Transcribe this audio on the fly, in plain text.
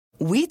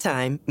We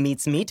Time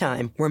meets Me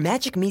Time, where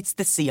magic meets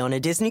the sea on a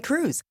Disney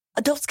cruise.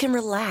 Adults can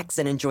relax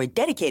and enjoy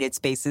dedicated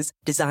spaces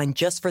designed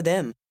just for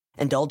them.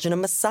 Indulge in a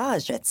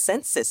massage at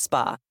Senses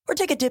Spa or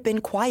take a dip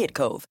in Quiet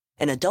Cove,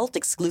 an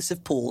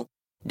adult-exclusive pool.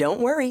 Don't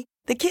worry,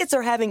 the kids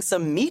are having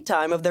some me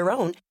time of their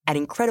own at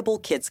incredible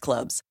kids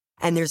clubs.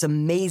 And there's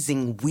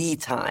amazing we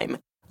time,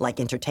 like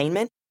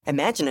entertainment,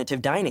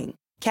 imaginative dining,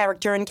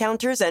 character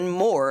encounters, and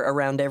more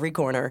around every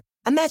corner.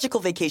 A magical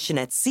vacation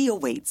at sea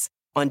awaits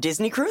on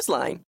Disney Cruise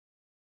Line.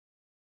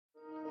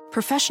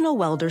 Professional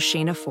welder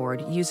Shayna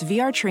Ford used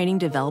VR training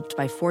developed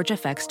by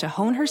ForgeFX to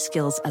hone her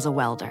skills as a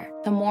welder.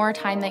 The more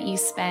time that you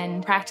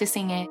spend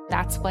practicing it,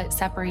 that's what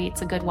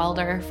separates a good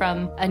welder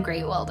from a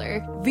great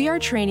welder.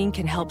 VR training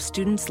can help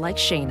students like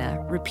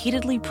Shayna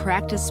repeatedly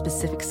practice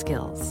specific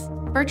skills.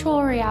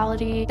 Virtual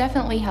reality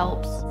definitely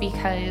helps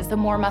because the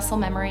more muscle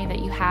memory that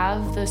you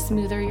have, the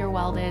smoother your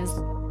weld is.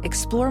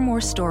 Explore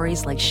more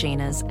stories like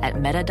Shayna's at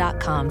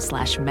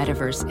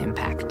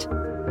meta.com/metaverseimpact.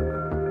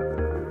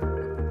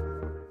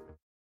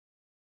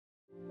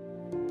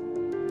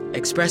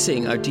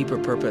 Expressing our deeper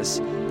purpose.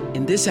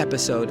 In this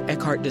episode,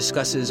 Eckhart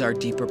discusses our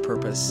deeper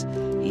purpose.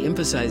 He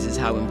emphasizes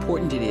how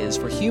important it is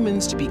for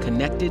humans to be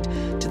connected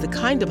to the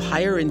kind of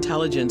higher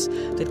intelligence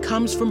that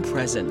comes from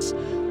presence.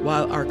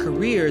 While our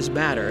careers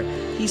matter,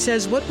 he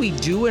says what we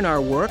do in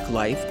our work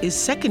life is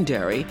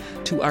secondary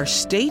to our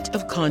state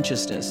of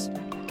consciousness.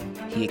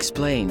 He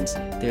explains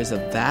there's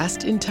a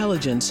vast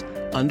intelligence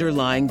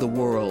underlying the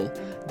world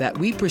that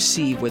we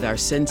perceive with our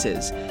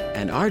senses,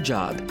 and our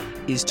job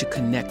is to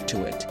connect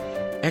to it.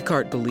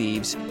 Eckhart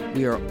believes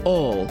we are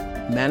all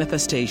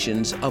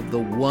manifestations of the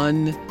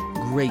one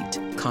great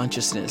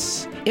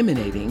consciousness,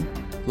 emanating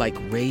like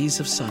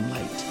rays of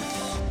sunlight.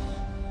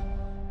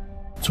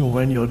 So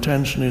when your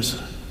attention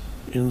is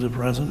in the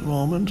present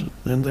moment,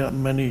 then there are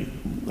many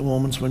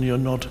moments when you're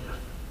not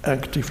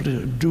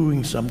actively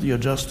doing something, you're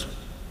just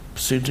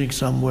sitting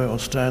somewhere or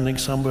standing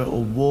somewhere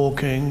or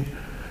walking.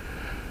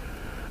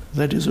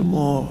 That is a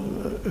more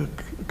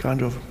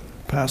kind of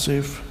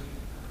passive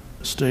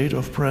state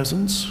of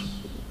presence.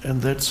 And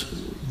that's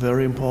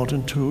very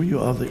important too.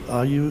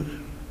 Are you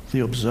the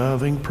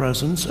observing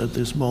presence at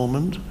this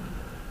moment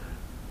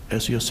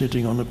as you're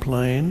sitting on a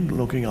plane,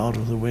 looking out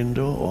of the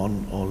window or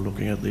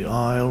looking at the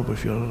aisle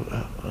if you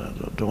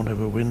don't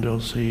have a window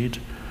seat,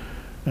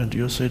 and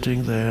you're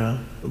sitting there.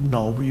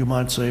 Now you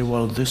might say,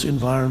 well, this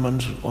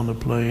environment on a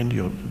plane,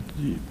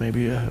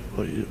 maybe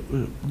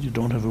you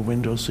don't have a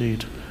window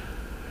seat.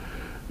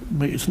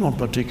 It's not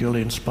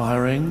particularly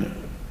inspiring,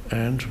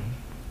 and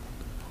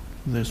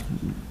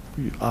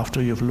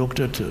after you've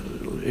looked at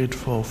it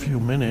for a few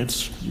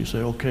minutes, you say,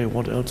 okay,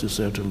 what else is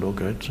there to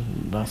look at?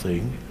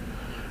 Nothing.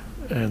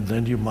 And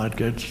then you might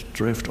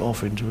drift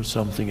off into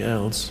something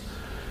else.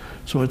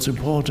 So it's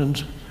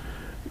important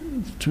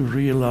to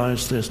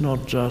realize there's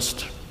not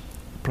just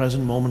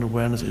present moment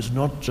awareness, is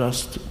not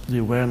just the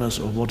awareness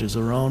of what is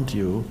around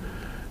you.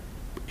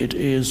 It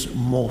is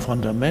more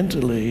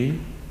fundamentally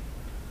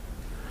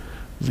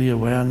the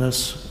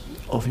awareness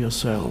of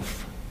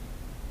yourself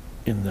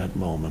in that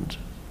moment.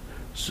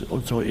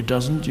 So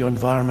your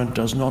environment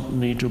does not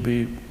need to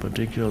be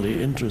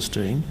particularly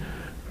interesting,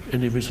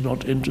 and if it's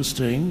not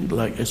interesting,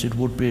 like as it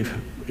would be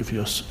if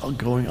you're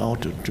going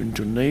out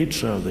into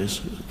nature, there's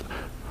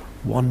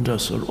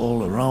wonders are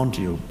all around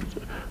you.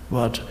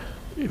 But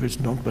if it's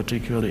not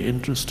particularly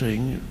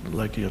interesting,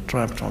 like you're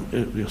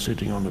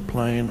sitting on a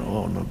plane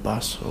or on a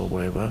bus or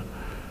wherever,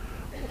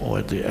 or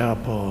at the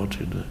airport,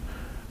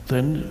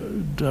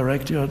 then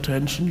direct your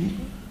attention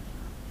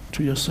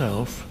to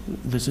yourself.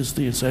 This is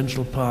the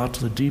essential part,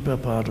 the deeper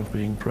part of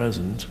being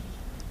present,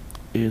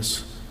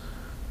 is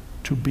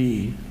to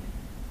be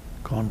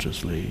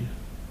consciously,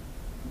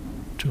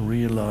 to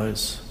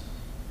realize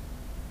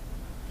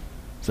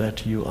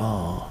that you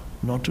are,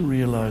 not to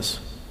realize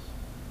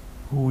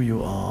who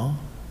you are,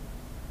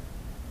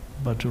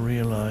 but to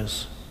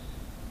realize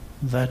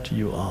that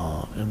you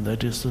are, and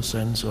that is the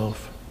sense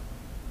of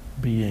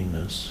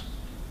beingness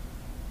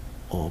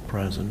or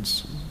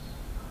presence.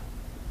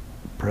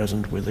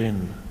 Present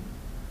within.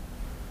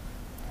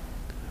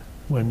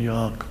 When you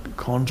are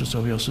conscious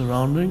of your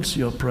surroundings,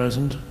 you're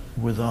present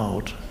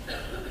without.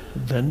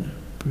 Then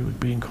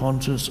being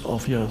conscious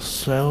of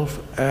yourself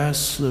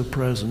as the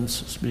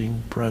presence is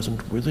being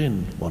present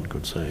within, one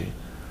could say.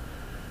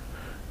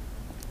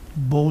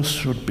 Both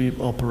should be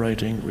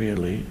operating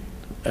really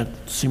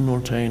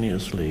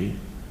simultaneously,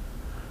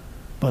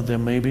 but there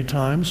may be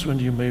times when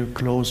you may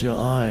close your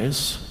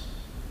eyes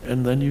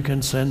and then you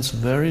can sense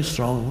very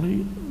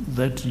strongly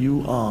that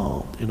you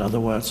are. In other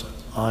words,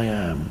 I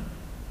am.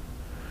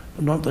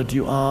 Not that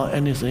you are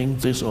anything,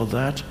 this or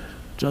that,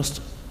 just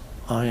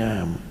I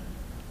am.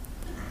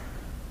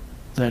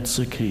 That's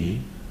the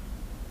key.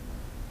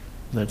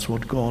 That's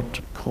what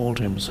God called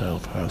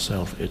himself,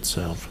 herself,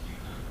 itself.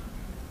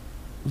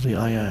 The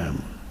I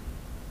am.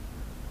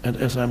 And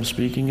as I'm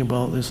speaking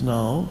about this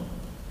now,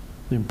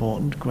 the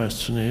important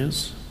question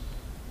is,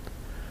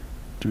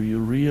 do you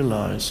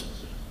realize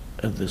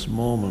at this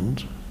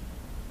moment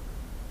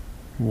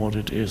what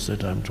it is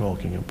that I'm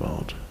talking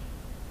about?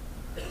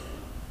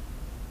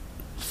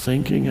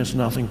 Thinking has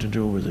nothing to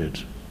do with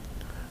it.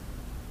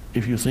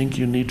 If you think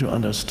you need to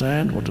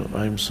understand what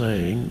I'm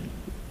saying,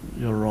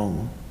 you're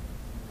wrong.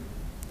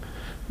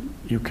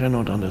 You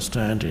cannot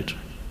understand it.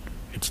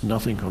 It's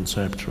nothing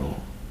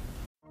conceptual.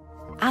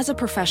 As a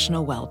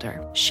professional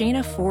welder,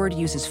 Shayna Ford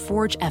uses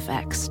Forge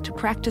FX to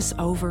practice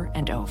over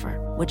and over,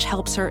 which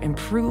helps her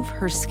improve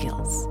her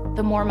skills.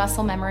 The more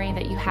muscle memory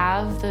that you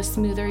have, the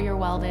smoother your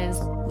weld is.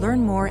 Learn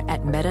more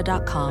at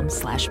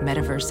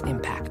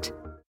meta.com/metaverseimpact.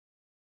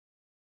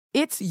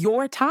 It's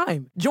your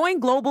time. Join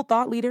global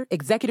thought leader,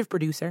 executive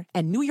producer,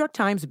 and New York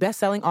Times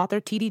bestselling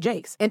author T.D.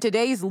 Jakes and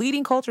today's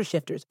leading culture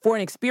shifters for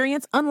an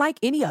experience unlike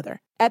any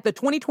other. At the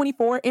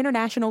 2024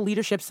 International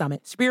Leadership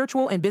Summit,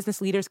 spiritual and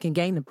business leaders can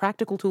gain the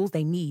practical tools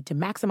they need to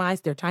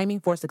maximize their timing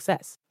for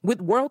success.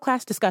 With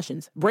world-class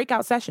discussions,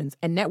 breakout sessions,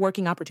 and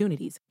networking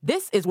opportunities,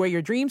 this is where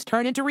your dreams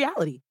turn into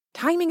reality.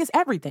 Timing is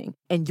everything,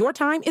 and your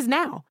time is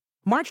now.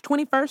 March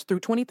 21st through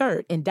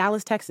 23rd in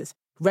Dallas, Texas.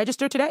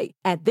 Register today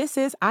at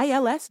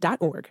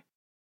thisisils.org.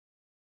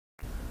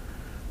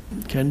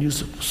 Can you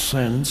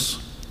sense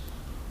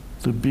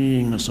the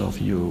beingness of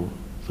you,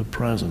 the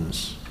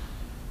presence,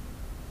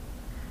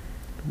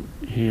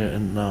 here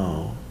and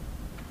now,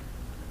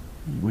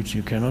 which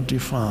you cannot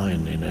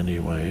define in any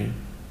way,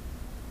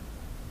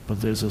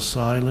 but there's a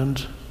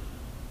silent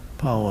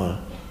power,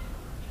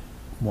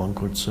 one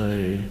could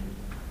say,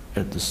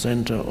 at the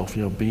center of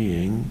your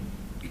being.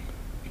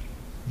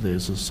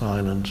 There's a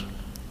silent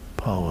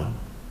power.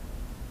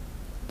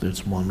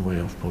 That's one way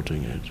of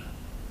putting it.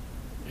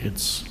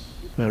 It's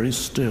very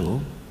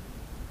still,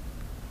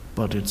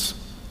 but it's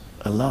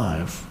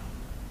alive.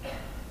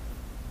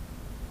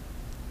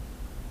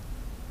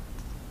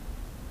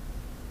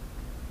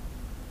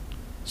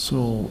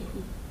 So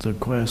the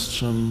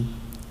question,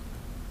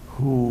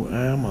 who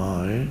am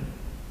I,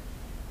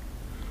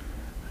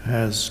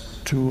 has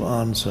two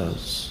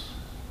answers.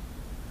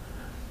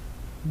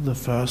 The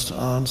first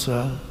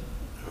answer,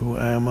 who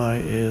am I,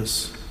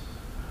 is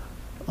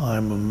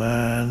I'm a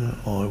man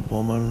or a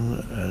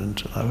woman,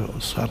 and I'm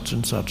such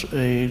and such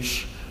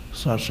age,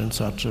 such and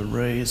such a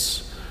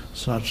race,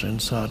 such and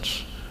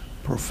such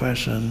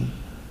profession,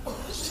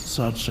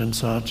 such and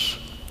such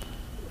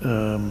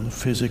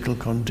physical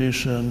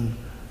condition.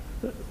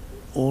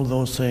 All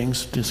those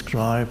things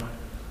describe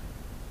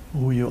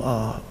who you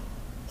are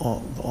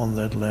on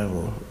that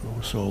level.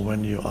 So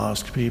when you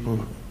ask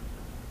people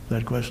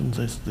that question,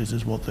 this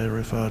is what they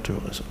refer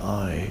to as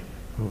I.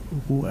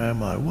 Who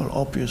am I? Well,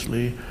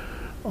 obviously,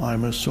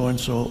 I'm a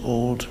so-and-so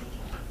old,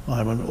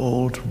 I'm an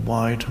old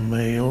white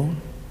male,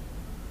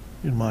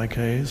 in my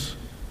case.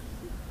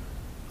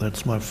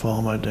 That's my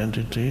form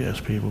identity, as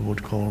people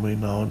would call me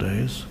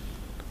nowadays.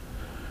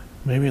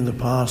 Maybe in the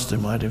past they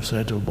might have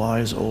said a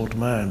wise old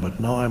man, but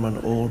now I'm an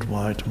old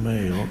white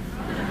male.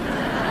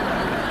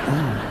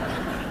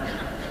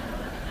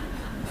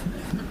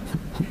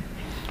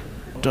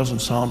 Doesn't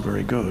sound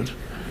very good.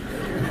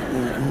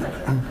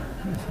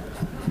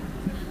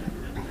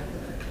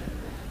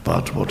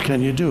 But what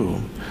can you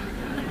do?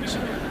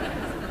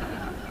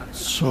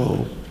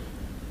 So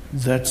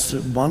that's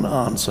one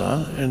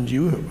answer, and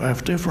you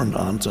have different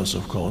answers,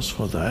 of course,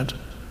 for that.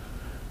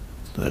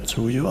 That's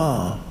who you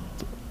are.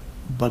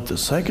 But the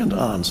second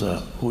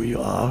answer, who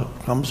you are,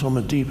 comes from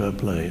a deeper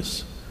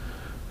place.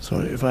 So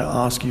if I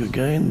ask you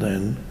again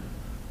then,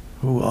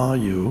 who are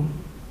you?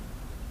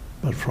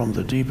 But from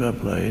the deeper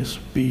place,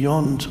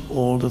 beyond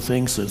all the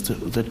things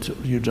that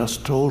you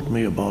just told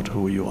me about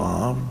who you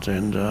are,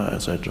 gender,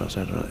 etc.,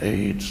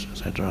 age,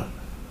 etc.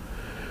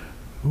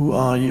 Who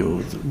are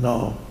you?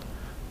 Now,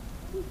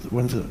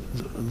 when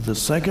the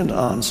second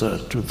answer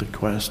to the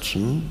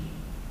question,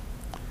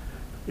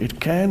 it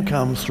can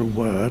come through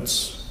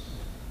words,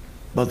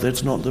 but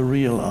that's not the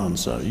real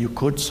answer. You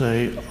could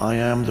say, I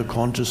am the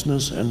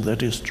consciousness, and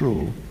that is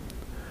true.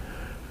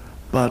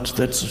 But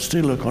that's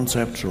still a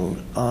conceptual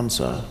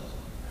answer.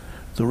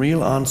 The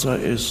real answer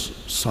is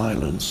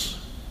silence.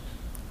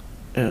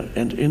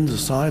 And in the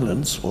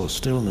silence or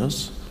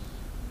stillness,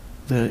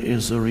 there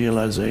is a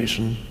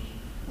realization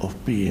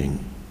of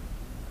being.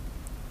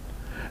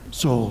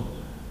 So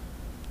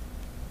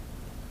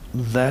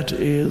that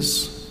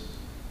is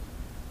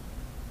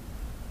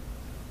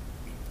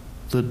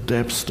the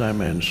depth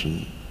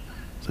dimension,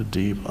 the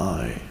deep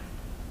I.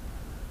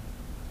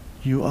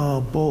 You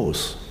are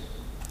both,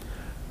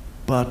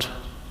 but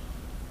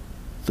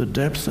the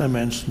depth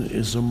dimension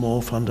is a more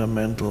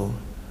fundamental.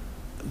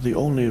 The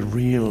only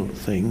real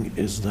thing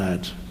is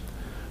that.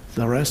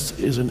 The rest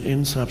is an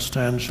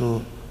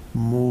insubstantial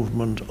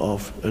movement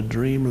of, a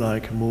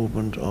dreamlike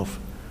movement of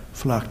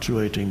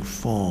fluctuating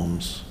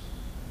forms.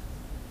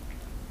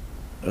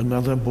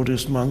 Another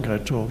Buddhist monk I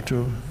talked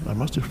to, I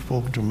must have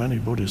spoken to many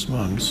Buddhist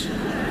monks,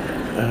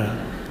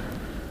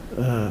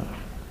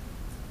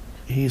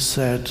 he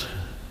said,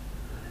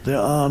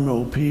 there are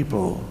no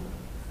people.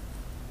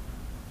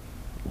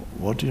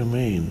 What do you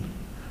mean?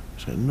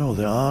 He said, no,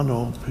 there are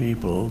no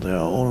people, there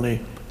are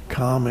only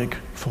karmic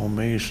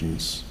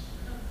formations.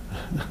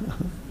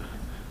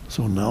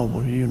 So now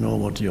you know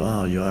what you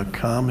are. You are a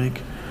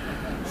karmic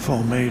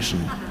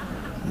formation.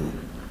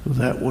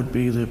 That would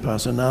be the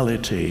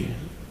personality,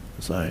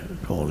 as I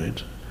call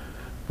it,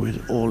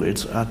 with all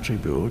its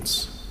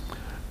attributes.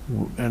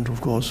 And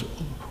of course,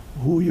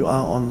 who you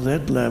are on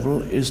that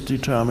level is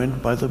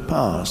determined by the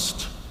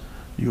past.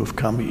 You've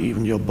come,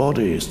 even your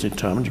body is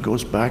determined. It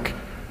goes back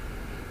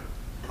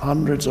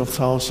hundreds of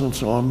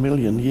thousands or a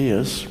million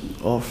years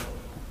of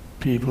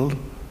people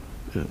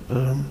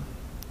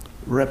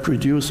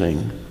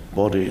reproducing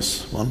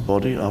bodies, one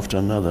body after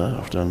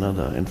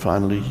another, and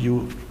finally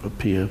you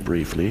appear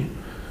briefly,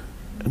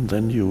 and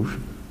then you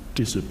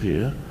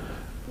disappear,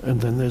 and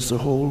then there's your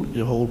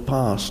whole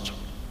past,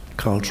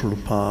 cultural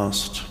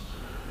past,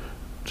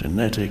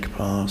 genetic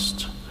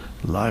past,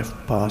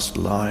 past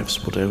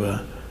lives,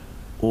 whatever.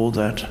 All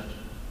that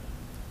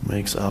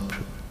makes up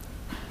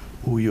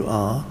who you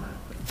are.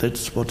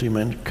 That's what he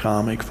meant,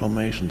 karmic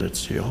formation.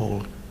 That's your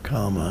whole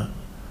karma.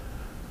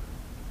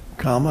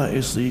 Karma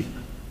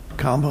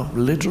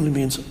literally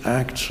means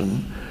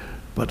action,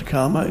 but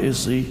karma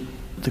is the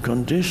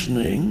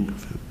conditioning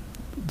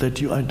that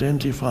you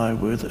identify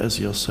with as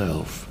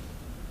yourself.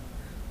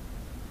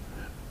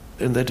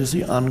 And that is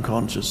the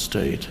unconscious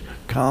state.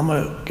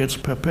 Karma gets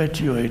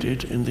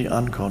perpetuated in the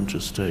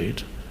unconscious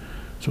state.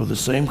 So the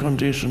same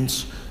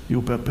conditions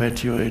you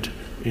perpetuate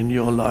in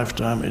your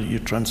lifetime, and you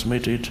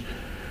transmit it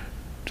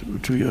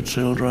to your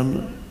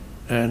children,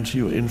 and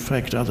you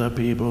infect other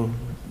people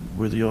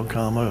with your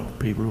karma,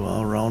 people who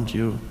are around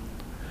you.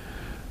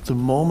 The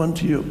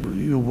moment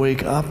you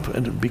wake up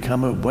and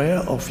become aware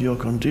of your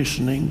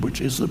conditioning,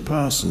 which is the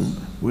person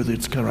with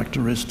its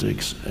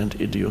characteristics and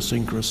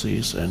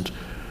idiosyncrasies and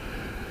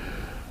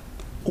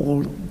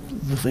all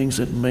the things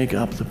that make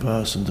up the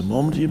person, the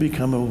moment you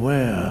become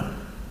aware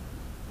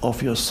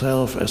of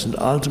yourself as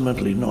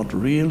ultimately not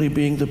really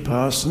being the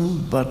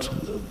person, but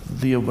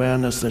the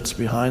awareness that's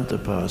behind the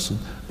person,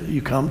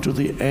 you come to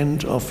the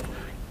end of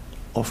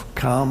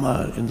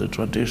karma in the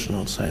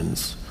traditional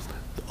sense,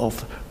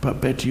 of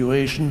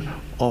perpetuation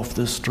of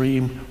the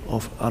stream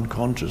of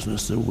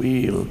unconsciousness, the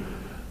wheel,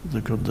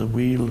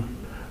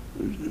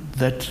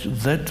 that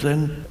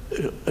then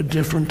a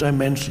different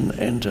dimension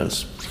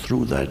enters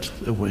through that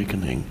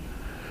awakening.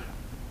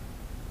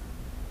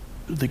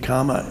 The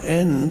karma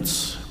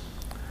ends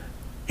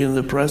in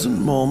the present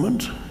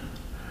moment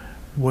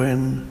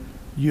when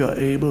you are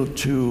able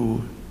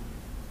to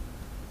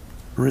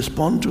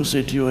respond to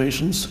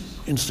situations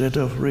instead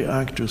of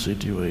react to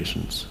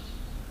situations.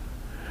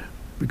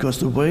 Because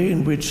the way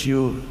in which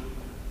you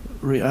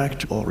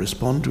react or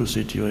respond to a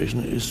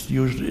situation is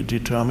usually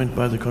determined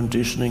by the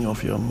conditioning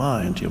of your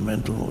mind, your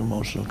mental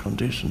emotional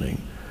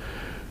conditioning.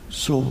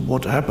 So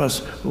what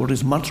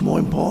is much more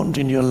important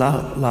in your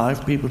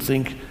life, people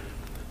think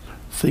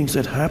things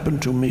that happen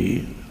to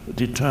me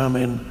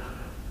determine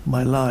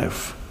my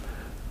life.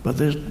 But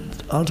that's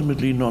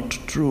ultimately not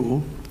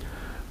true.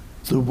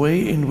 The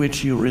way in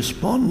which you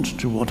respond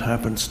to what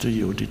happens to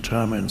you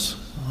determines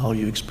how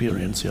you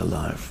experience your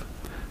life.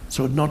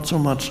 So not so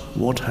much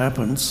what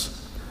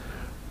happens,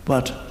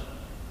 but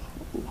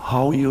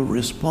how you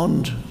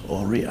respond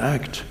or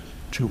react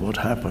to what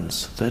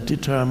happens. That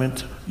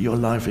determines your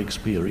life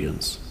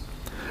experience.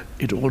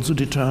 It also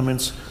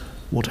determines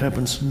what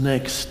happens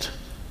next,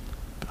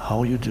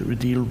 how you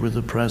deal with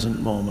the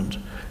present moment.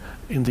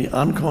 In the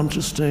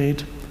unconscious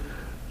state,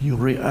 you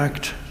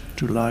react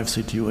to life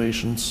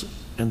situations,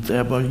 and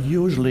thereby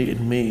usually it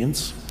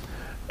means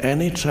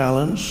any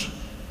challenge,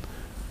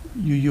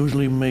 you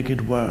usually make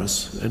it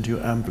worse and you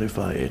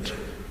amplify it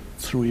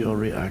through your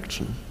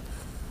reaction.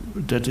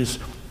 That is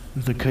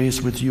the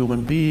case with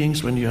human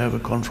beings when you have a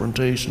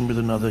confrontation with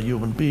another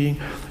human being.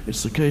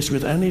 It's the case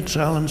with any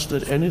challenge,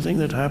 that anything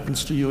that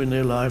happens to you in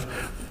their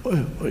life,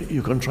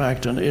 you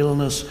contract an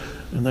illness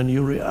and then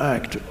you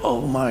react,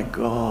 oh my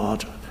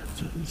God,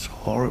 it's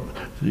horrible.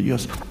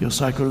 Your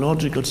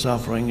psychological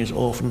suffering is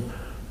often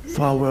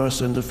far worse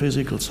than the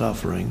physical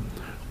suffering.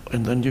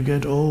 And then you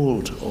get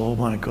old, oh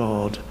my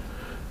God.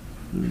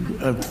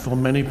 For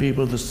many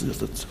people,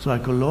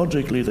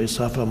 psychologically they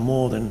suffer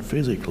more than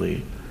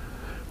physically.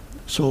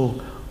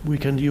 So we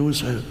can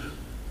use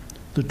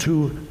the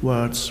two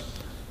words,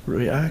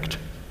 react,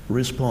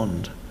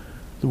 respond.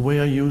 The way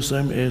I use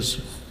them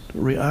is,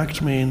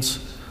 react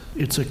means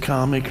it's a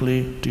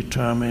karmically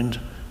determined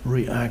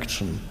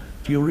reaction.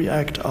 You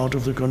react out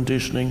of the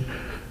conditioning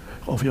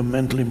of your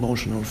mental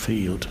emotional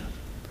field.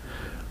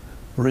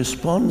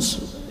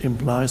 Response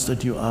implies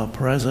that you are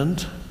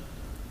present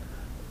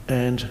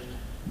and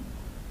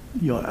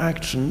your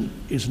action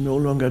is no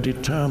longer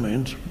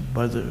determined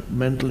by the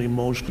mental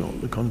emotional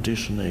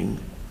conditioning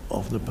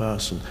of the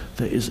person.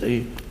 There is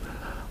a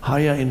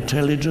higher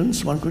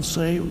intelligence, one could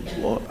say,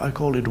 or I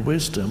call it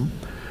wisdom,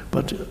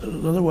 but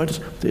in other words,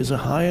 there's a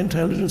higher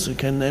intelligence that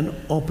can then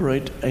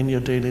operate in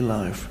your daily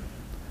life.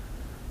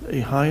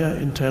 A higher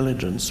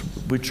intelligence,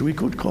 which we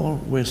could call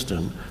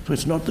wisdom. So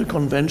it's not the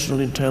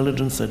conventional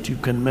intelligence that you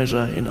can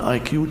measure in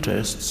IQ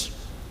tests.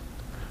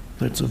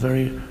 That's a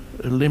very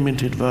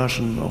limited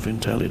version of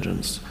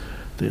intelligence.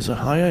 There's a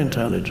higher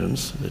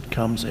intelligence that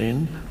comes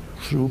in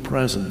through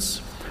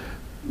presence.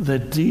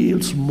 that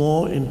deals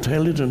more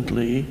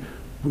intelligently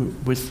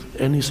with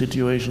any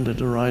situation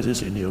that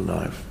arises in your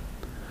life.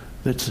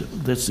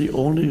 That's the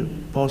only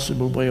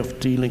possible way of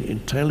dealing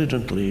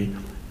intelligently,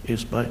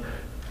 is by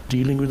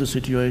dealing with the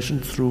situation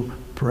through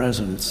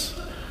presence.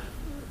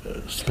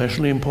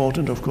 Especially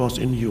important, of course,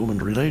 in human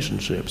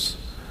relationships,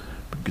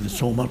 because there's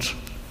so much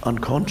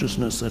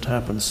unconsciousness that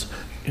happens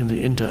in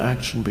the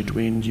interaction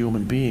between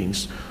human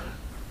beings,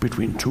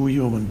 between two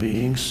human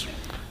beings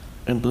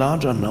and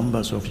larger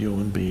numbers of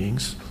human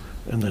beings,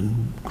 and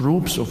then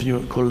groups of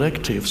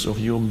collectives of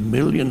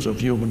millions of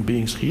human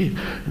beings here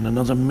and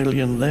another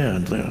million there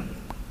and there.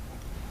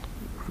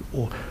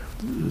 Or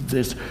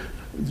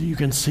you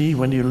can see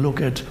when you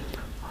look at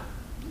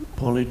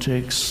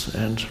politics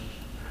and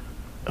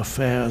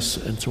affairs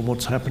and so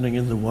what's happening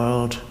in the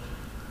world,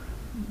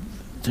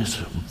 there's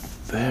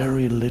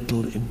very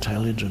little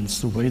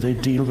intelligence, the way they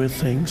deal with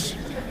things.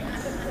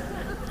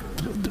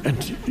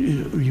 And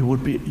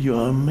you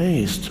are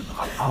amazed.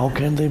 How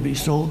can they be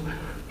so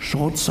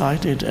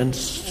short-sighted and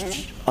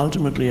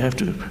ultimately have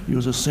to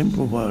use a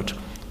simple word,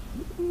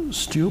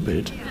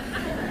 stupid?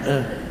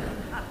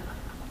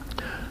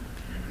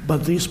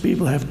 But these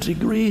people have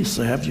degrees,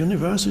 they have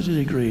university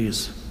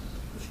degrees.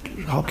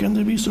 How can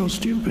they be so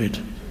stupid?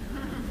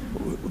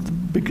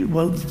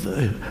 Well,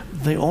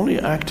 they only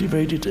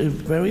activated a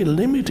very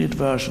limited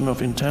version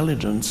of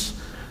intelligence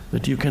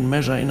that you can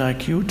measure in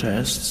IQ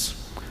tests.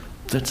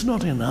 That's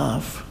not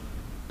enough.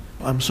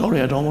 I'm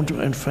sorry, I don't want to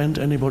offend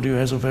anybody who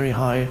has a very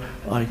high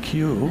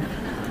IQ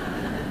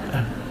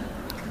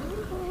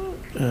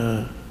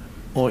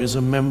or is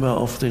a member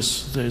of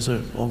this. There's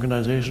an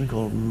organization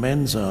called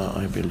Mensa,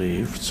 I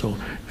believe. So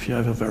if you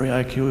have a very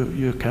IQ,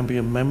 you can be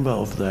a member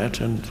of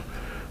that, and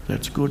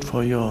that's good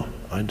for your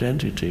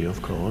identity,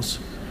 of course.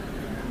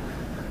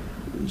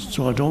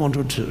 So I don't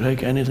want to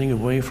take anything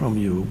away from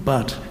you,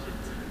 but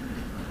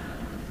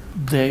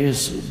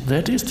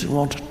that is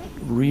not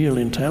real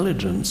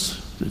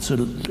intelligence. It's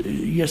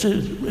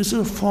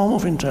a form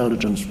of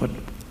intelligence, but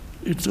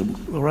it's a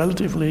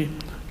relatively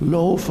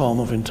low form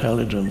of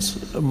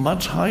intelligence. A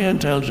much higher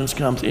intelligence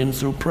comes in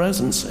through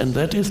presence, and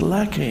that is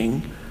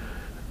lacking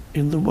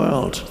in the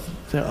world.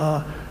 There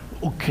are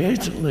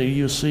occasionally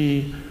you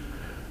see,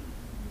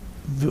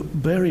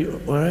 very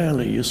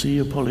rarely you see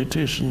a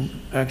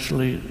politician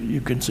actually,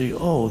 you can see,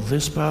 oh,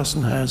 this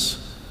person has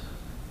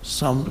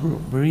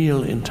some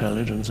real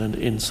intelligence and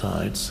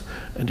insights,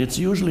 and it's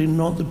usually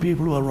not the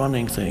people who are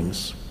running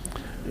things.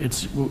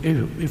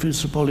 If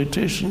it's a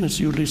politician, it's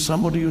usually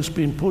somebody who's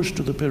been pushed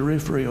to the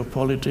periphery of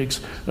politics,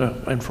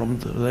 and from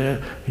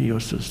there he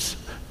used to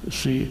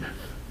see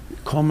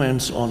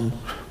comments on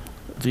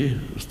the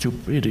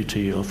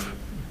stupidity of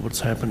what's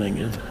happening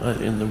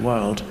in the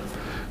world.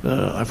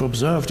 I've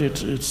observed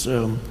it's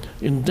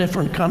in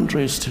different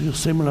countries, a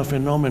similar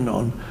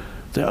phenomenon.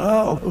 There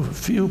are a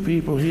few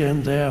people here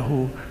and there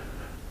who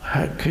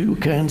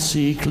can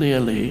see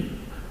clearly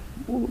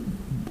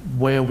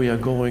where we are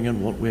going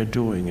and what we're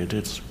doing.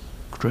 It's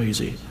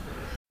crazy.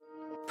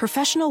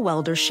 Professional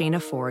welder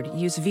Shayna Ford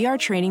used VR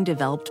training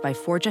developed by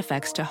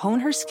ForgeFX to hone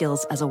her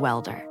skills as a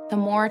welder. The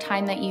more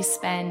time that you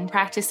spend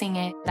practicing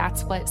it,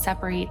 that's what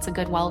separates a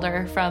good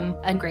welder from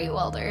a great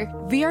welder.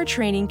 VR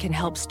training can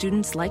help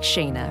students like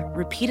Shayna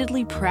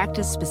repeatedly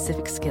practice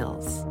specific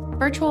skills.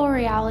 Virtual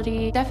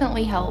reality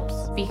definitely helps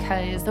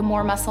because the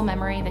more muscle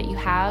memory that you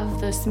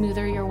have, the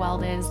smoother your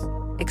weld is.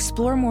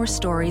 Explore more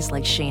stories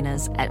like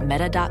Shayna's at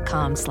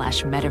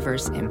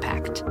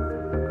meta.com/metaverseimpact.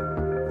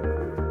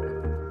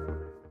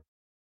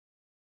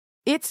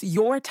 It's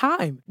your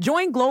time.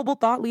 Join global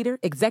thought leader,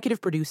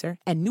 executive producer,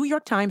 and New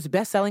York Times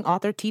bestselling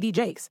author T.D.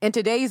 Jakes and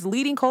today's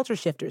leading culture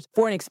shifters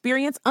for an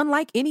experience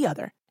unlike any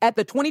other. At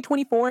the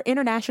 2024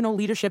 International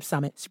Leadership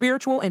Summit,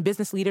 spiritual and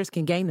business leaders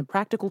can gain the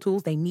practical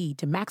tools they need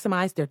to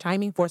maximize their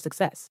timing for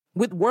success.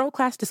 With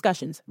world-class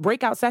discussions,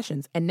 breakout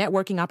sessions, and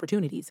networking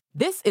opportunities,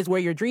 this is where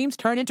your dreams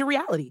turn into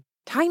reality.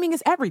 Timing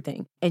is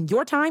everything, and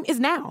your time is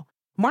now.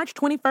 March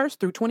 21st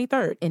through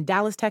 23rd in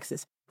Dallas,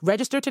 Texas.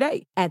 Register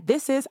today at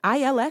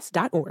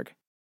thisisils.org.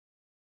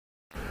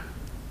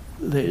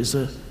 There is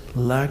a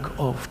lack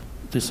of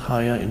this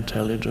higher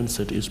intelligence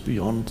that is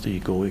beyond the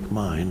egoic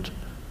mind.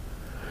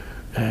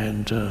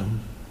 And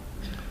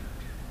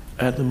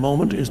at the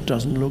moment it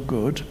doesn't look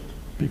good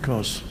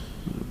because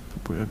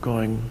we're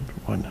going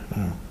on.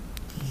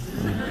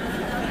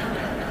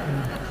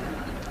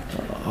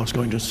 I was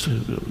going to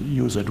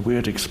use that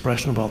weird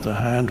expression about the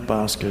hand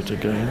basket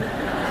again.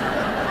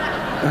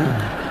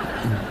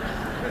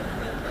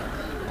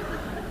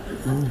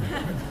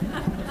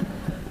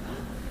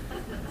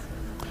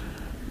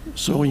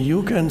 So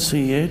you can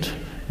see it.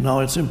 Now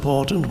it's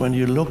important when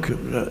you look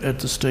at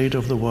the state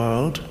of the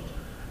world,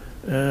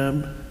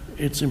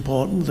 it's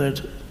important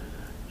that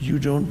you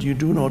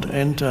do not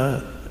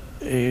enter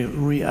a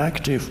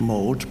reactive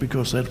mode,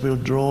 because that will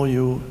draw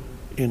you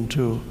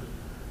into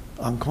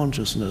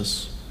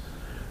unconsciousness.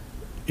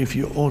 If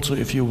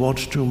you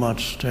watch too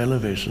much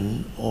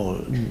television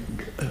or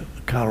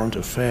current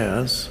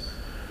affairs,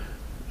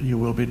 you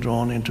will be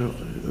drawn into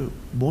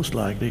most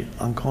likely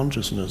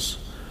unconsciousness.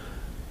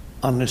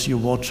 unless you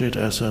watch it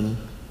as an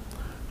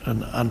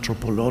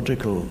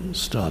anthropological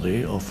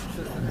study of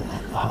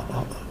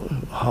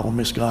how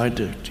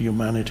misguided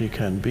humanity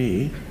can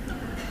be.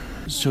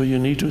 So you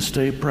need to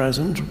stay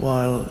present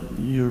while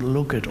you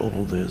look at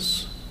all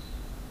this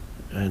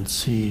and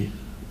see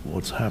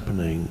what's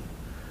happening.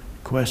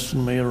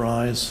 Question may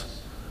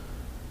arise,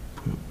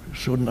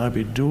 shouldn't I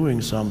be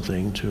doing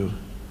something to,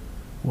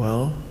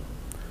 well,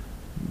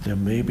 there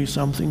may be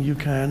something you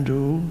can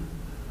do,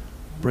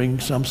 bring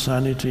some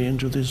sanity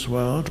into this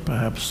world,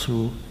 perhaps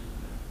through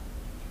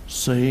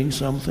saying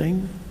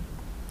something,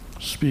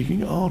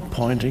 speaking out,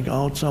 pointing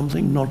out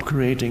something, not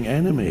creating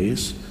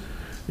enemies.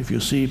 If you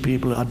see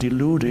people are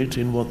deluded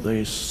in what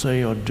they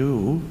say or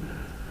do,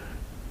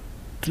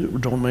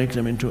 don't make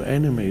them into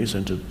enemies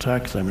and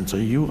attack them and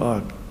say, you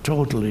are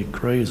totally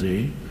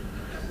crazy.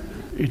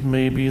 It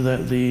may be that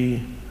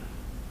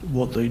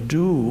what they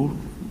do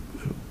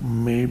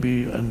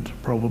maybe and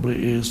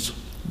probably is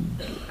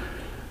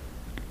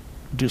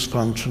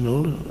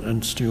dysfunctional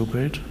and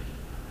stupid,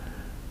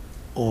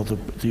 or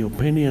the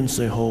opinions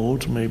they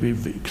hold may be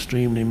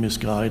extremely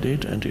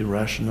misguided and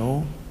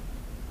irrational.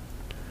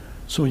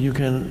 So you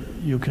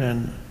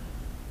can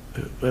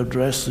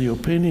address the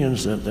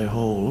opinions that they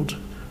hold,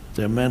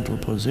 their mental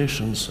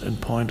positions, and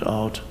point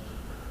out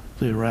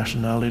the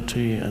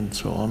irrationality and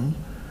so on,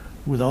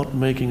 without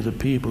making the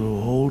people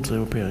who hold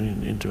their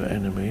opinion into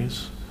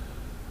enemies.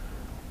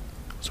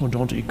 So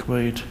don't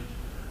equate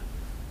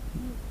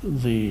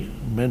the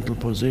mental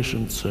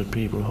positions that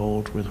people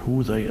hold with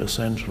who they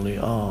essentially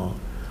are.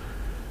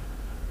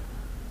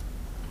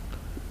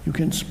 You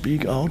can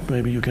speak out,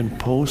 maybe you can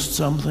post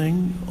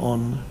something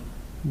on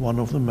one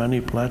of the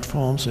many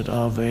platforms that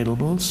are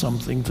available,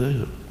 something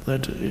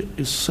that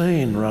is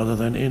sane rather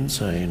than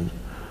insane.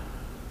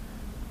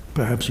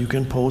 Perhaps you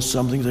can post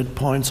something that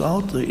points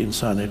out the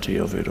insanity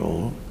of it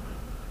all.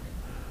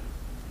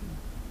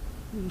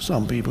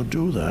 Some people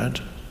do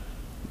that,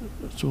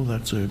 so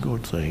that's a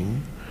good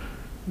thing.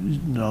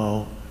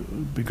 Now,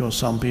 because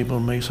some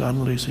people may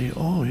suddenly say,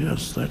 oh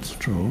yes, that's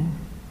true.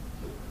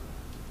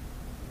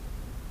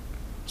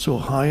 So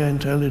higher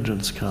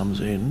intelligence comes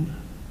in,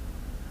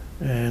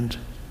 and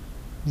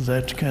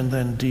that can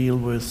then deal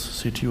with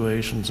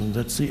situations, and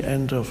that's the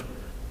end of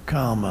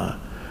karma.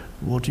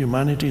 What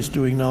humanity is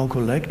doing now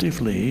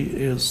collectively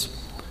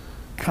is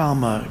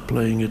karma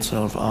playing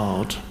itself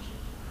out,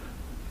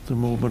 the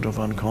movement of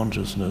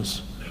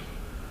unconsciousness.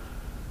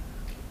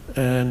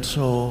 And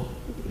so,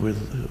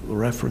 with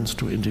reference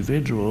to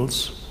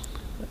individuals,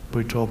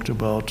 we talked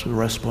about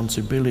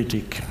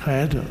responsibility.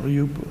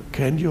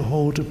 Can you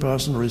hold a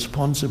person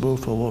responsible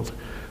for what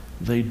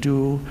they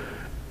do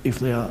if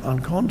they are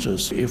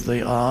unconscious, if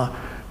they are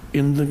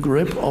in the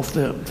grip of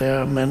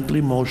their mental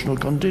emotional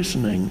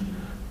conditioning?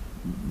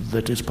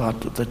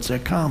 That's their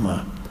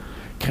karma.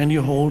 Can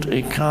you hold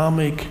a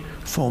karmic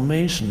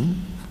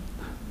formation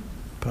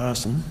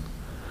person?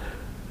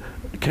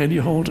 Can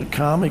you hold a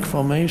karmic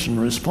formation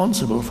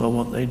responsible for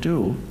what they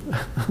do?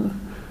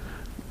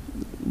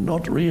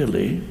 Not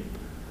really.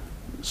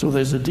 So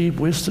there's a deep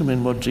wisdom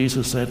in what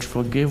Jesus said,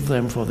 forgive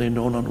them for they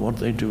know not what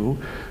they do.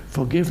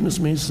 Forgiveness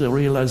means the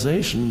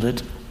realization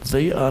that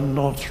they are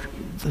not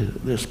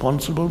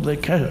responsible, they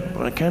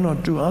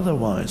cannot do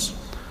otherwise.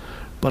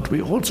 But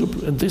we also,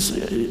 and this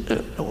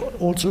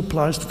also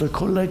applies to the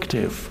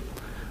collective,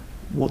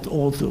 what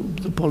all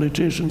the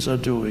politicians are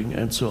doing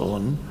and so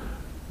on.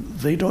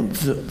 They don't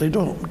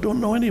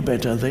know any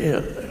better. They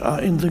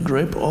are in the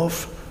grip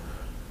of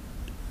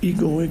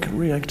egoic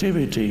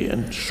reactivity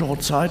and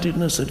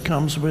short-sightedness that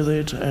comes with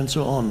it and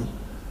so on.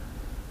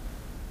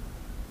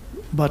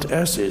 But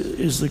as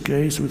is the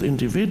case with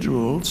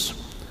individuals,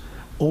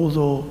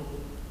 although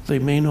they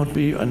may not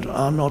be and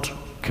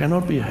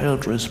cannot be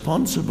held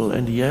responsible,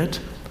 and yet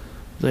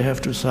they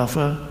have to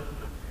suffer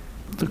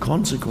the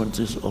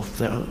consequences of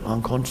their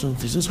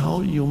unconsciousness. This is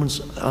how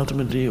humans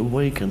ultimately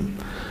awaken.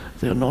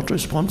 They are not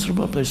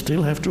responsible, but they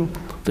still have to,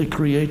 they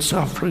create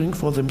suffering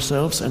for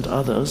themselves and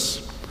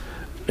others,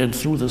 and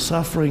through the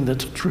suffering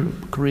that's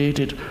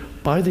created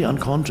by the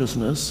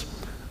unconsciousness,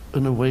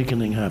 an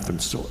awakening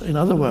happens. So, in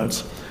other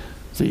words,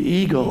 the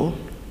ego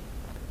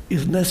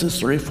is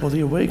necessary for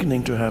the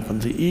awakening to happen.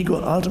 The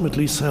ego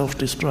ultimately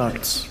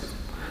self-destructs.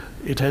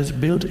 It has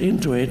built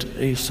into it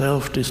a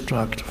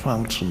self-destruct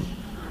function.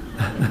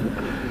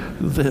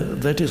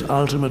 That is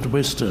ultimate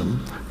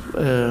wisdom.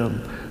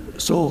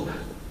 So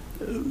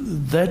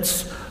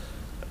that's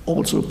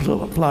also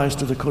applies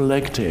to the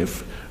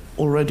collective.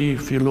 Already,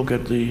 if you look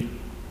at the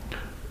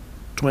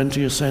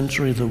 20th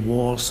century, the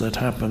wars that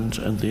happened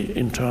and the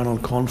internal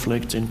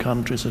conflicts in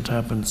countries that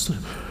happened,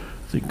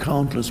 the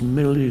countless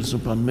millions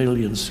upon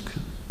millions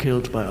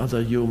killed by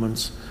other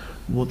humans,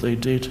 what they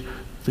did,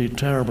 the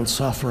terrible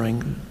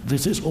suffering,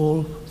 this is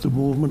all the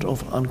movement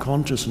of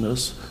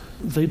unconsciousness.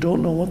 They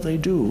don't know what they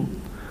do.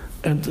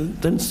 And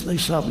then they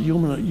suffer,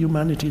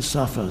 humanity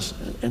suffers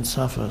and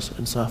suffers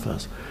and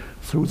suffers.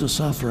 Through the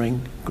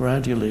suffering,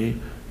 gradually,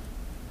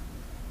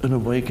 an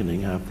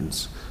awakening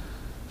happens.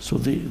 So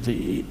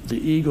the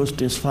ego's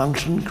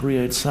dysfunction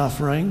creates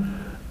suffering,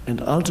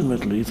 And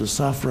ultimately, the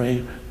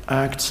suffering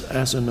acts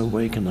as an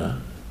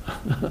awakener.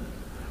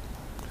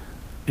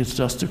 It's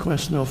just a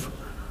question of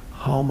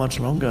how much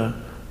longer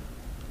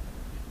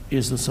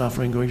is the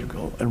suffering going to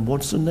go, and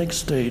what's the next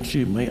stage,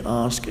 you may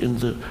ask,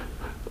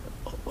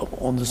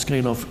 on the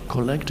scale of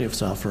collective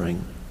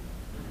suffering.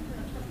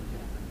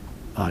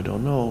 I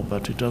don't know,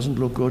 but it doesn't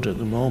look good at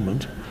the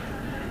moment.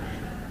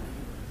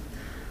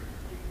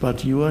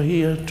 But you are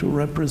here to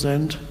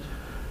represent,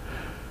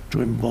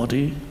 to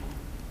embody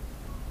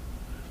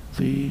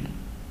the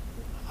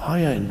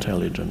higher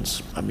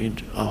intelligence. I mean,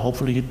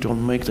 hopefully you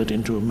don't make that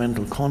into a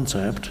mental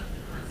concept.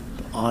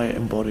 I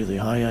embody the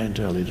higher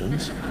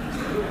intelligence.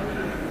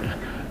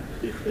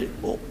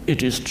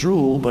 It is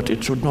true, but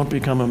it should not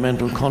become a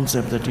mental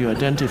concept that you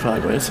identify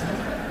with.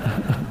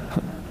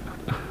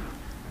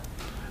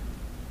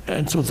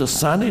 And so the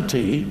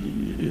sanity,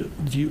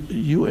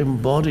 you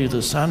embody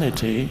the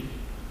sanity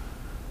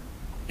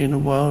in a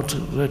world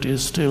that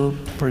is still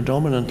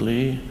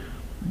predominantly,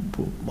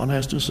 one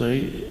has to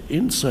say,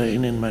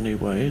 insane in many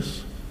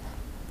ways.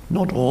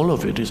 Not all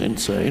of it is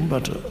insane,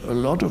 but a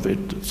lot of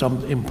it,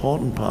 some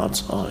important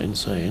parts are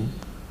insane.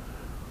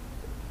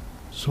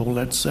 So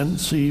let's then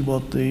see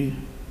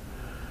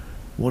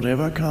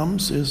whatever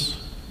comes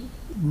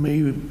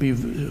may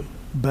be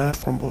bad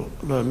from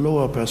a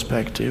lower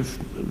perspective,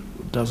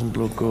 doesn't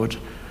look good,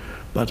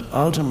 but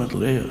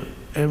ultimately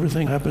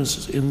everything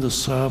happens in the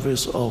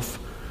service of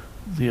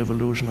the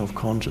evolution of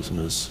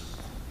consciousness,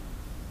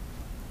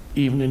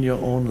 even in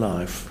your own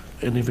life.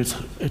 And if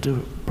it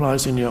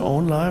applies in your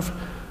own life,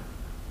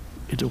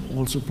 it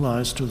also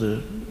applies to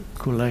the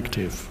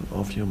collective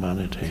of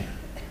humanity.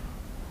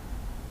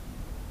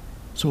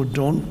 So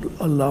don't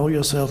allow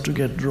yourself to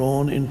get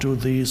drawn into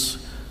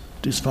these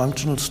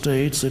dysfunctional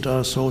states that are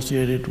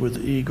associated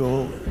with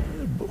ego,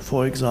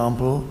 for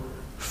example,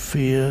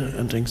 fear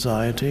and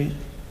anxiety.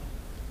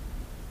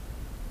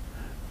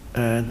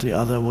 And the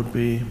other would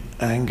be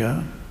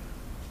anger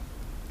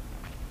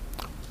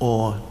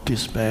or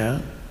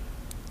despair,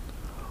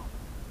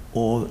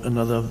 or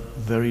another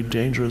very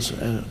dangerous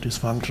and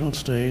dysfunctional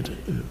state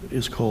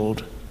is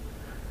called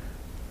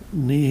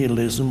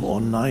nihilism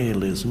or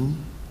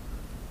nihilism,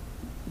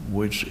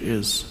 which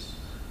is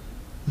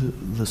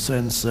the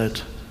sense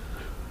that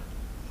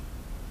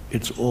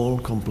it's all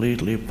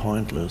completely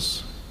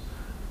pointless.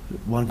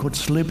 One could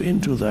slip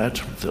into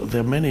that.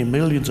 There are many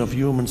millions of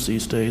humans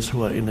these days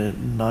who are in a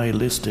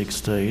nihilistic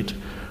state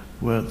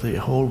where the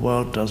whole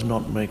world does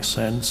not make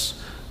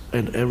sense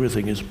and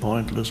everything is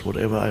pointless,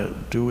 whatever I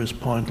do is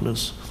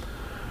pointless.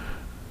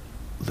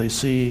 They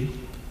see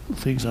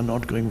things are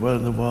not going well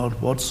in the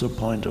world. What's the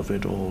point of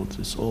it all?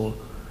 It's all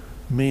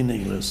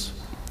meaningless.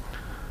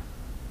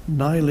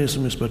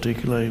 Nihilism is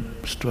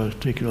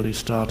particularly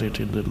started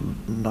in the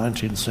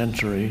 19th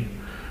century,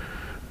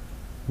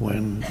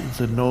 when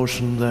the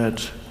notion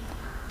that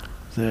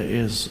there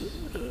is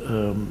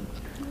a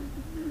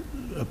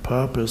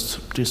purpose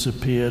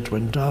disappeared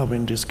when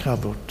Darwin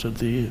discovered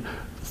the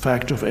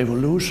fact of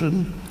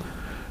evolution.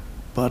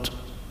 But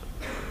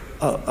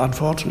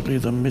unfortunately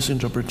the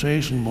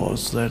misinterpretation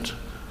was that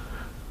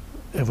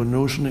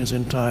evolution is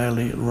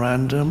entirely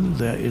random.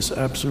 There is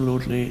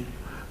absolutely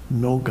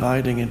no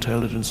guiding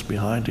intelligence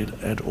behind it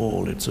at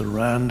all. It's a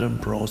random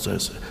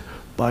process.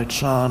 By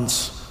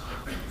chance,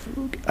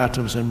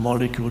 atoms and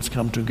molecules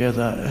come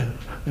together,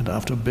 and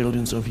after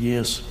billions of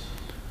years,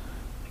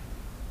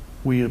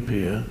 we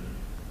appear.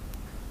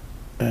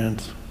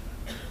 And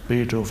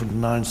Beethoven's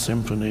Ninth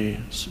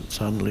Symphony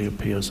suddenly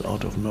appears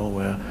out of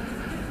nowhere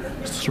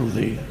through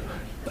the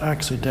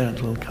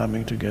accidental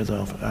coming together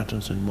of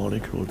atoms and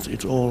molecules.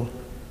 It's all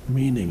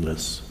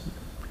meaningless.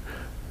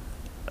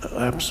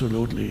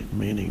 Absolutely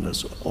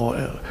meaningless. Or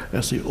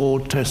as the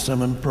Old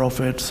Testament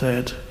prophet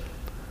said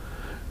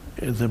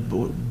in the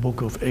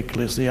book of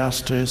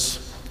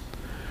Ecclesiastes,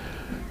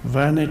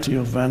 vanity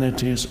of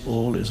vanities,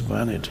 all is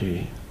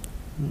vanity.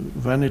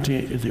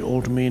 Vanity, the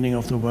old meaning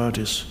of the word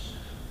is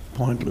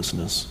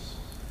pointlessness.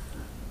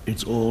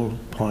 It's all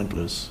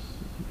pointless.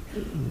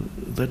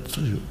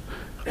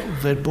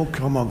 That book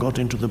somehow got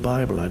into the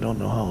Bible, I don't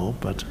know how,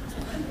 but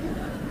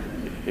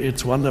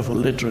it's wonderful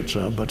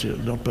literature, but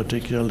not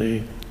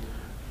particularly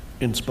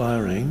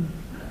inspiring,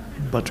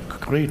 but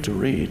great to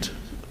read.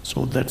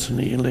 So that's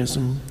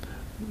nihilism,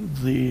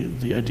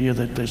 the idea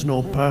that there's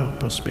no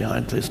purpose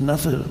behind, there's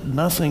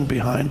nothing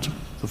behind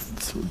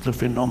the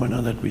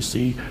phenomena that we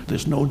see,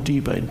 there's no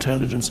deeper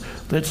intelligence.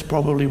 That's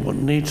probably what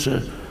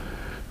Nietzsche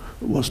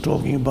was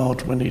talking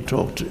about when he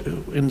talked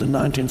in the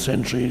 19th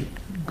century,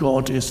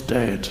 God is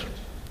dead,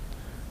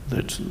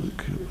 that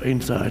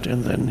insight,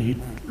 and then he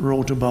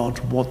wrote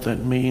about what that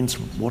means,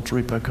 what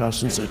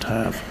repercussions it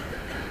have.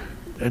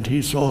 And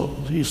he saw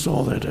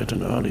that at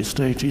an early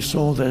stage. He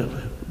saw that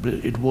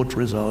it would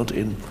result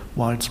in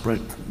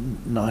widespread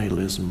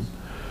nihilism.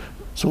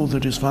 So the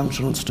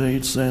dysfunctional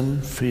states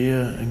then,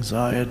 fear,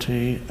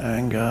 anxiety,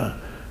 anger,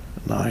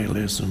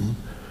 nihilism,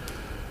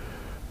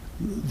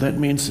 that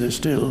means there's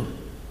still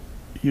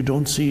you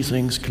don't see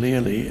things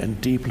clearly and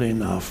deeply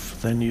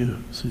enough, then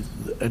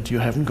you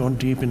haven't gone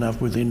deep enough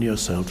within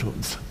yourself,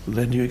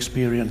 then you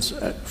experience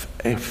a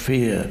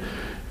fear,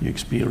 you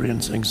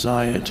experience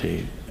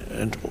anxiety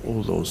and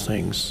all those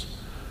things.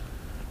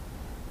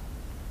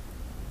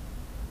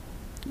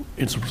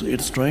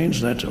 It's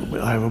strange that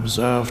I've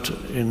observed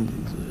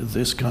in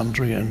this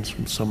country and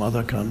some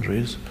other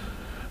countries,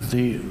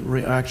 the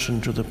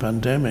reaction to the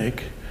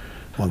pandemic,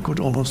 one could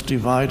almost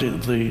divide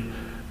the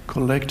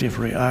collective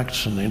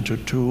reaction into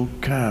two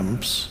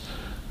camps.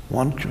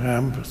 One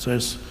camp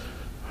says,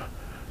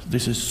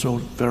 this is so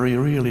very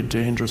really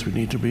dangerous, we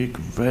need to be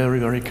very,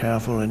 very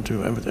careful and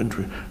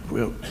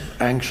we're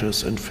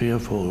anxious and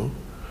fearful.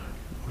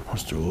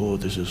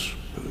 This is,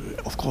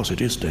 of course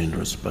it is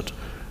dangerous, but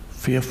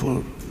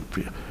fearful.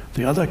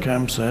 The other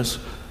camp says,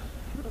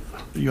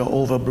 you're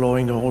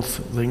overblowing the whole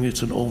thing,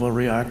 it's an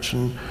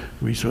overreaction,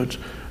 we should,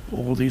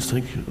 all these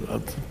things,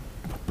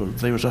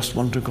 they just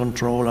want to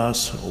control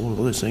us, all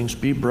these things,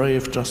 be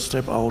brave, just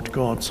step out,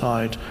 go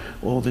outside,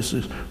 all this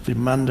is, the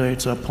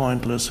mandates are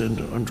pointless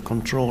and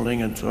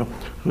controlling, and so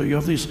you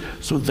have these,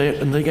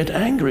 and they get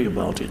angry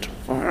about it.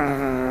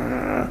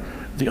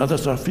 The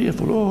others are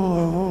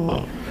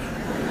fearful,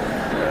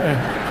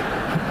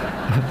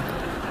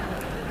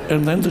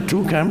 and then the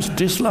two camps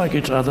dislike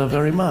each other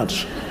very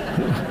much.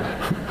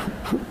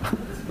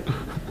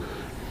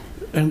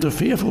 And the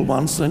fearful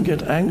ones then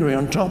get angry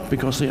on top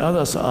because the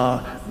others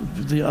are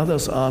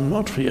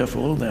not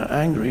fearful, they're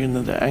angry, and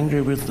then they're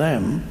angry with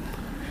them.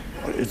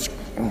 It's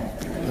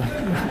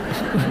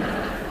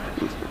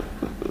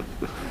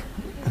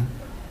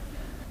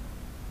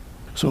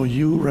so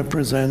you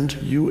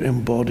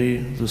embody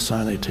the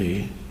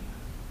sanity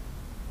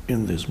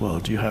in this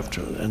world. You have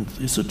to, and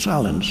it's a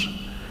challenge,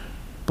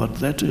 but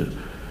that is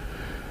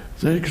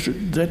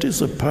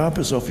the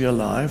purpose of your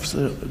life.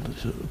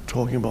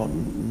 Talking about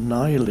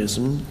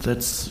nihilism,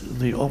 that's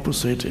the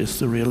opposite, is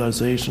the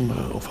realization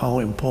of how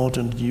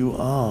important you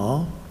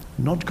are,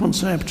 not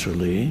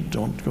conceptually,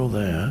 don't go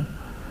there,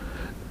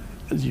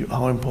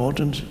 how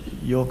important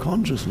your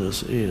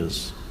consciousness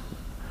is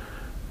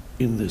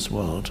in this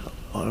world,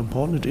 how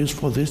important it is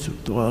for this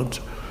world,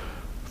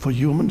 for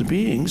human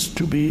beings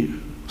to be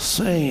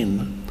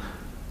sane,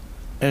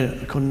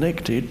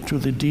 connected to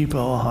the deeper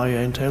or higher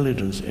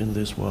intelligence in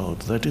this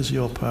world. That is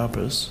your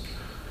purpose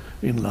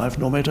in life,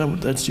 no matter,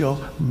 that's your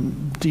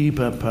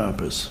deeper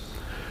purpose.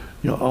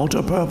 Your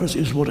outer purpose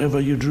is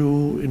whatever you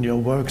do in your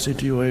work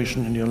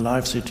situation, in your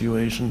life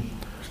situation.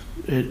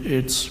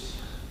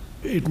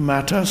 It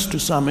matters to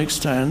some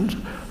extent,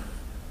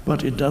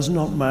 but it does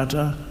not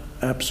matter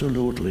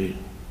absolutely.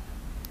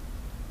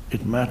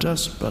 It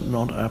matters, but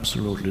not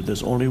absolutely.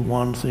 There's only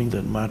one thing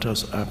that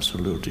matters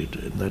absolutely,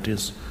 and that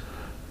is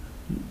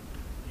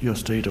your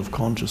state of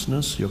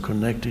consciousness, your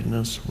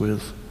connectedness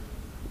with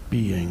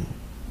being,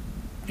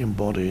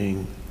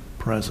 embodying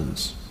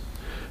presence.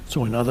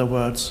 So in other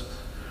words,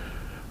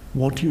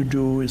 what you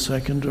do is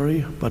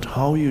secondary, but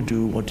how you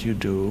do what you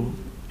do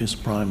is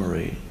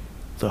primary.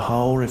 The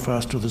how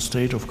refers to the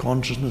state of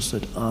consciousness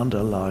that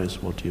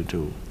underlies what you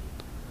do.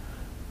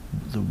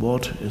 The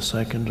what is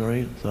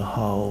secondary, the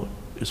how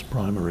is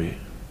primary.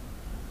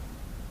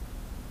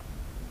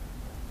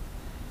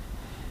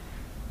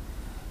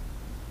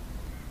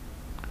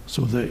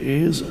 So there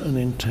is an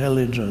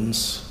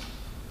intelligence,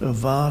 a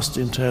vast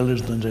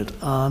intelligence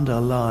that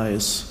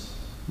underlies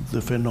the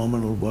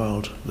phenomenal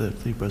world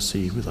that we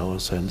perceive with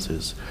our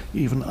senses.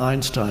 Even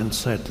Einstein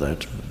said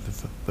that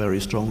very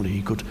strongly.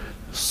 He could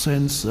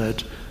sense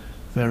that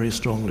very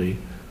strongly.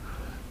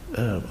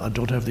 I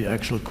don't have the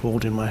actual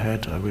quote in my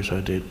head, I wish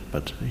I did,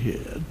 but he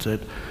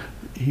said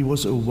he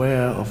was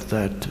aware of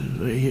that,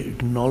 he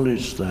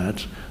acknowledged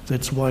that.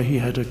 That's why he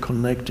had a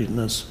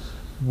connectedness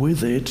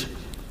with it,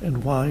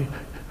 and why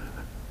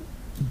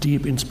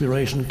deep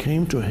inspiration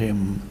came to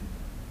him.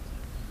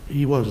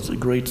 He was a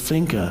great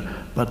thinker,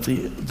 but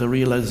the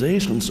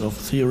realizations of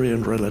theory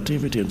and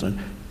relativity and so on,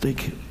 they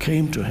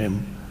came to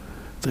him.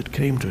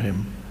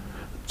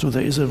 So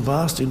there is a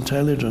vast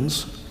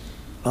intelligence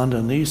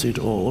underneath it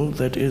all,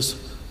 that is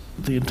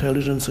the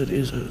intelligence that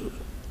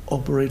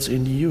operates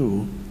in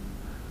you.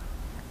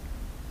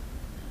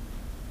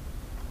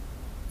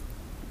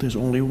 There's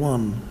only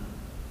one,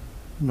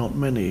 not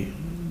many.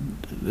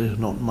 There's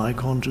not my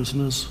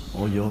consciousness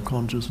or your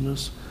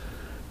consciousness.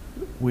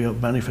 We are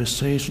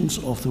manifestations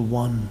of the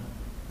one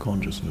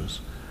consciousness.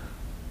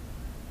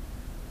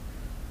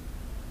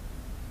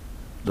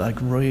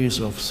 Like rays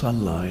of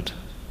sunlight.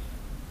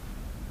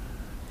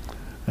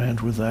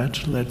 And with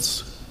that,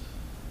 let's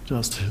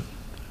just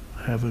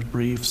have a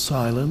brief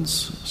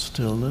silence,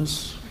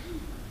 stillness.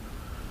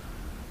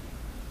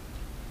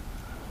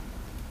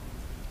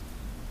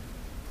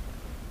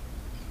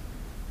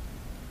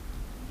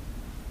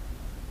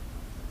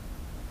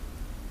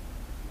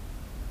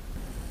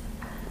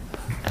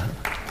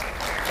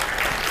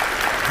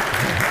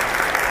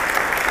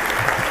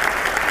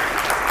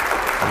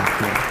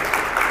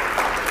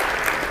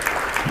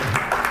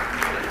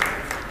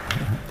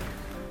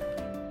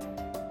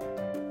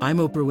 I'm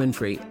Oprah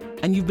Winfrey.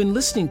 and you've been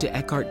listening to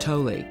Eckhart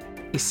Tolle,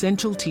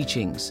 Essential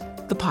Teachings,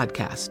 the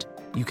podcast.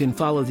 You can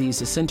follow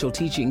these essential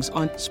teachings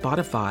on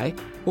Spotify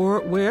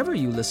or wherever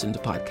you listen to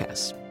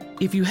podcasts.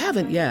 If you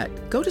haven't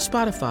yet, go to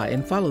Spotify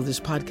and follow this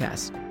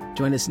podcast.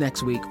 Join us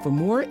next week for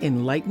more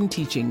enlightened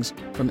teachings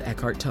from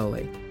Eckhart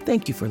Tolle.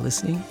 Thank you for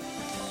listening.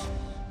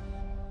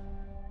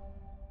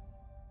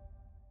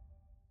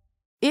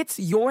 It's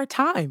your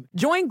time.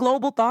 Join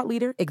global thought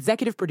leader,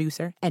 executive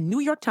producer, and New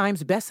York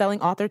Times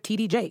bestselling author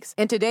T.D. Jakes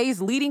and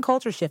today's leading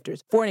culture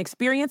shifters for an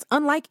experience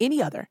unlike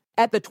any other.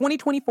 At the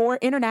 2024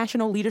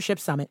 International Leadership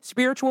Summit,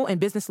 spiritual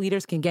and business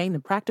leaders can gain the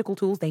practical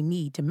tools they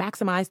need to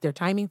maximize their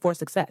timing for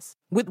success.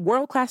 With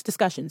world-class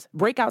discussions,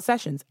 breakout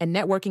sessions, and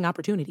networking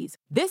opportunities,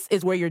 this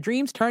is where your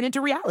dreams turn into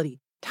reality.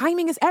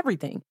 Timing is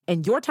everything,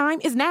 and your time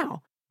is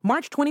now.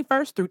 March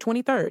 21st through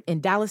 23rd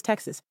in Dallas,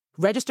 Texas.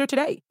 Register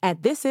today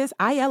at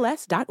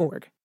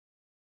thisisils.org.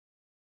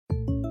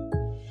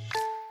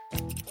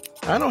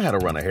 I know how to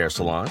run a hair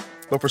salon,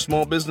 but for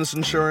small business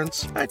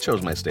insurance, I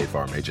chose my State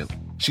Farm agent.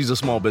 She's a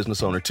small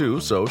business owner too,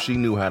 so she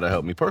knew how to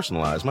help me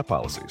personalize my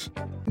policies.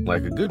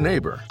 Like a good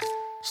neighbor,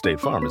 State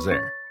Farm is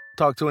there.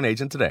 Talk to an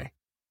agent today.